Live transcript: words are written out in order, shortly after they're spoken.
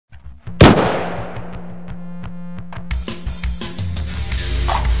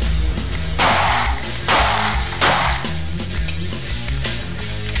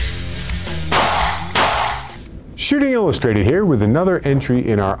Shooting Illustrated here with another entry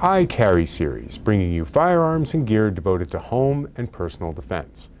in our I Carry series, bringing you firearms and gear devoted to home and personal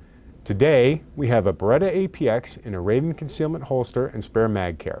defense. Today, we have a Beretta APX in a Raven Concealment holster and spare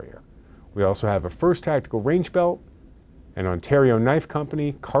mag carrier. We also have a First Tactical Range Belt, an Ontario Knife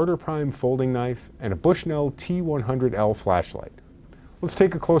Company Carter Prime folding knife, and a Bushnell T100L flashlight. Let's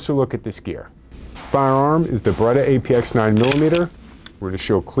take a closer look at this gear. Firearm is the Beretta APX 9mm. We're to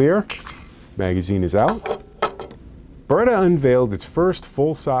show clear. Magazine is out. Beretta unveiled its first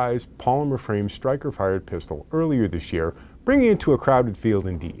full-size polymer frame striker-fired pistol earlier this year, bringing it to a crowded field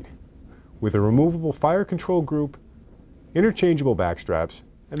indeed. With a removable fire control group, interchangeable backstraps,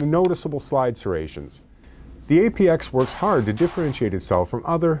 and the noticeable slide serrations, the APX works hard to differentiate itself from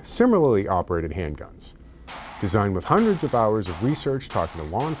other similarly operated handguns. Designed with hundreds of hours of research talking to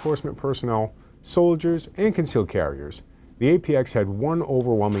law enforcement personnel, soldiers, and concealed carriers, the APX had one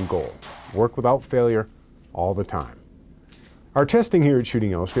overwhelming goal: work without failure all the time. Our testing here at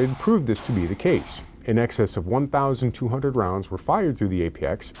Shooting Illustrated proved this to be the case. In excess of 1,200 rounds were fired through the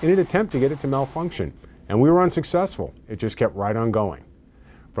APX in an attempt to get it to malfunction, and we were unsuccessful. It just kept right on going.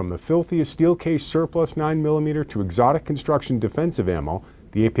 From the filthiest steel case surplus 9mm to exotic construction defensive ammo,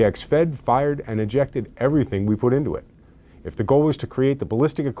 the APX fed, fired, and ejected everything we put into it. If the goal was to create the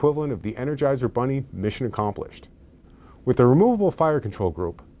ballistic equivalent of the Energizer Bunny, mission accomplished. With the removable fire control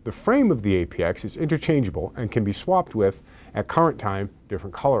group, the frame of the APX is interchangeable and can be swapped with, at current time,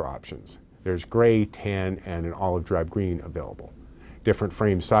 different color options. There's gray, tan, and an olive drab green available. Different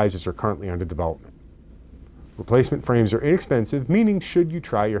frame sizes are currently under development. Replacement frames are inexpensive, meaning should you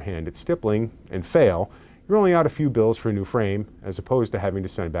try your hand at stippling and fail, you're only out a few bills for a new frame, as opposed to having to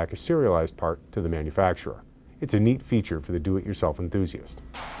send back a serialized part to the manufacturer. It's a neat feature for the do-it-yourself enthusiast.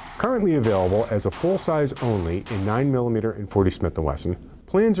 Currently available as a full-size only in 9mm and 40 Smith & Wesson,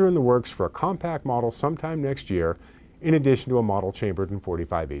 plans are in the works for a compact model sometime next year, in addition to a model chambered in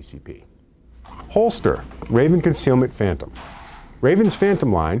 .45 ACP. Holster, Raven Concealment Phantom. Raven's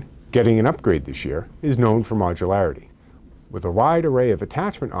Phantom line, getting an upgrade this year, is known for modularity. With a wide array of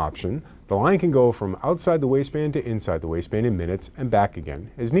attachment options, the line can go from outside the waistband to inside the waistband in minutes and back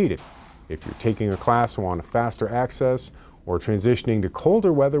again as needed. If you're taking a class and want a faster access, or transitioning to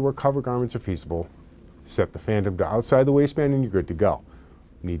colder weather where cover garments are feasible, set the Phantom to outside the waistband and you're good to go.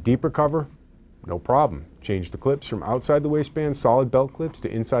 Need deeper cover? No problem. Change the clips from outside the waistband solid belt clips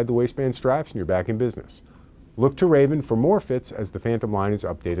to inside the waistband straps and you're back in business. Look to Raven for more fits as the Phantom line is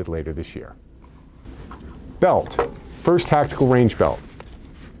updated later this year. Belt, First Tactical Range Belt.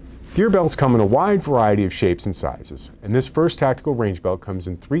 Gear belts come in a wide variety of shapes and sizes, and this First Tactical Range Belt comes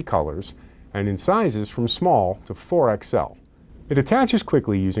in 3 colors and in sizes from small to 4XL. It attaches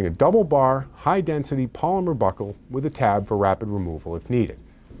quickly using a double bar, high-density polymer buckle with a tab for rapid removal if needed.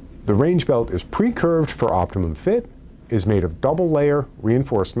 The range belt is pre-curved for optimum fit, is made of double-layer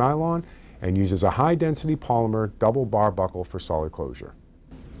reinforced nylon, and uses a high-density polymer double bar buckle for solid closure.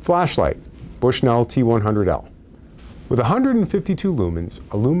 Flashlight, Bushnell T100L. With 152 lumens,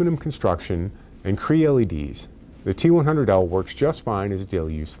 aluminum construction, and Cree LEDs, the T100L works just fine as a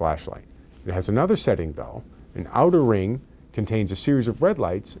daily use flashlight. It has another setting though. An outer ring contains a series of red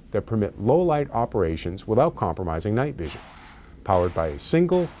lights that permit low light operations without compromising night vision. Powered by a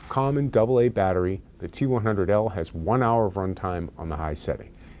single, common AA battery, the T100L has 1 hour of runtime on the high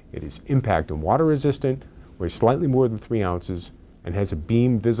setting. It is impact and water resistant, weighs slightly more than 3 ounces, and has a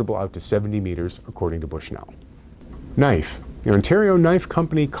beam visible out to 70 meters, according to Bushnell. Knife, the Ontario Knife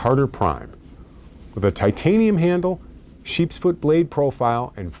Company Carter Prime. With a titanium handle, sheepsfoot blade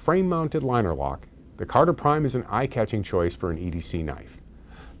profile, and frame-mounted liner lock, the Carter Prime is an eye-catching choice for an EDC knife.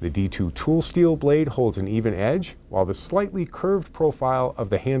 The D2 tool steel blade holds an even edge, while the slightly curved profile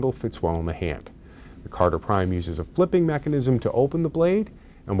of the handle fits well in the hand. The Carter Prime uses a flipping mechanism to open the blade,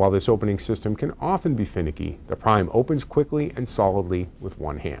 and while this opening system can often be finicky, the Prime opens quickly and solidly with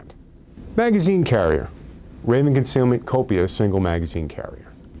one hand. Magazine carrier, Raven Concealment Copia single magazine carrier.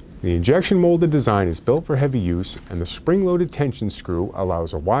 The injection molded design is built for heavy use, and the spring-loaded tension screw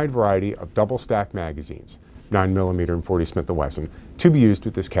allows a wide variety of double-stack magazines, 9mm and 40 Smith & Wesson, to be used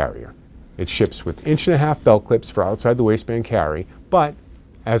with this carrier. It ships with 1.5-inch belt clips for outside the waistband carry, but,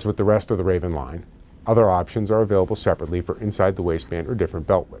 as with the rest of the Raven line, other options are available separately for inside the waistband or different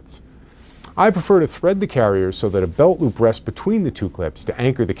belt widths. I prefer to thread the carrier so that a belt loop rests between the 2 clips to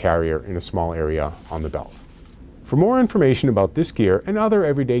anchor the carrier in a small area on the belt. For more information about this gear and other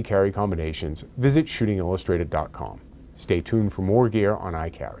everyday carry combinations, visit shootingillustrated.com. Stay tuned for more gear on I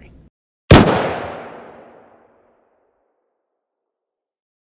Carry.